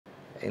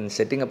in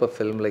setting up a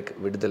film like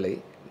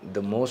Viduthalai,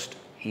 the most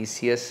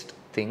easiest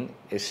thing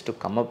is to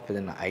come up with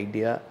an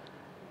idea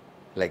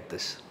like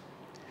this.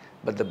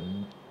 But the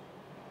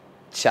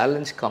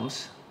challenge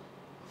comes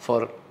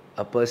for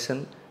a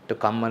person to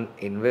come and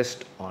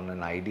invest on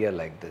an idea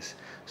like this.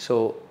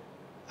 So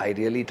I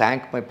really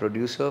thank my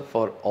producer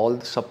for all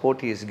the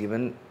support he has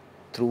given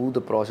through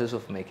the process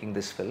of making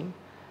this film,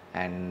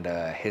 and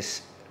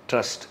his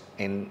trust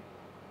in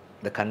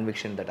the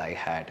conviction that I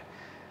had.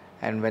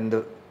 And when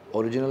the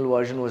original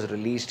version was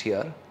released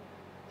here,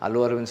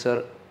 Allu Arvind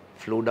sir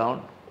flew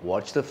down,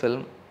 watched the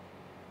film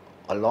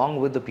along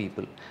with the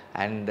people,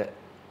 and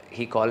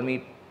he called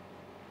me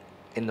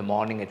in the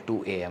morning at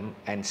 2 a.m.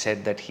 and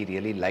said that he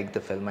really liked the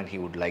film and he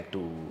would like to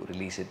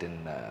release it in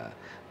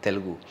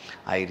Telugu.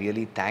 I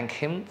really thank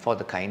him for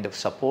the kind of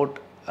support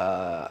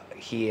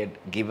he had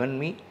given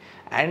me,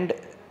 and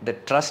the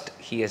trust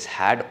he has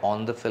had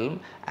on the film,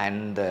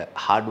 and the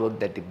hard work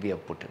that we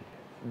have put in.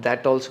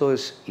 That also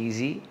is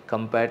easy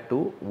compared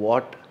to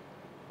what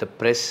the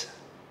press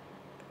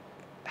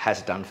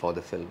has done for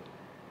the film.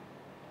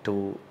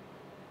 To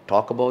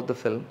talk about the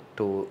film,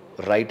 to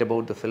write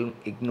about the film,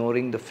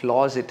 ignoring the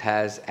flaws it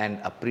has and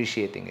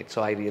appreciating it.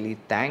 So I really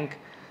thank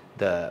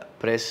the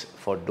press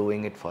for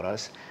doing it for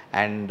us.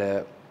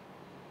 And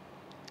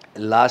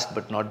last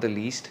but not the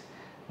least,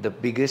 the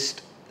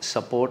biggest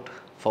support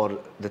for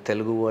the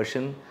Telugu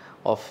version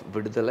of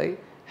Viduthalai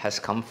has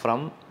come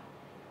from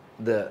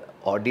the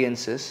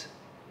audiences.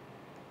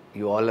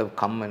 You all have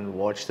come and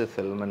watched the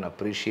film and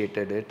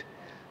appreciated it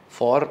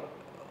for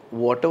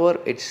whatever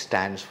it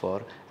stands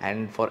for,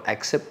 and for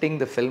accepting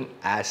the film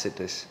as it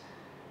is.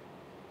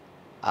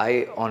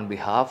 I, on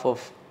behalf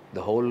of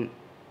the whole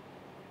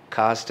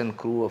cast and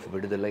crew of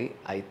Viduthalai,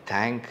 I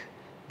thank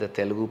the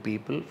Telugu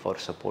people for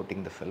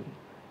supporting the film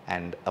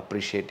and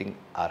appreciating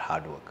our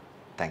hard work.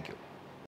 Thank you.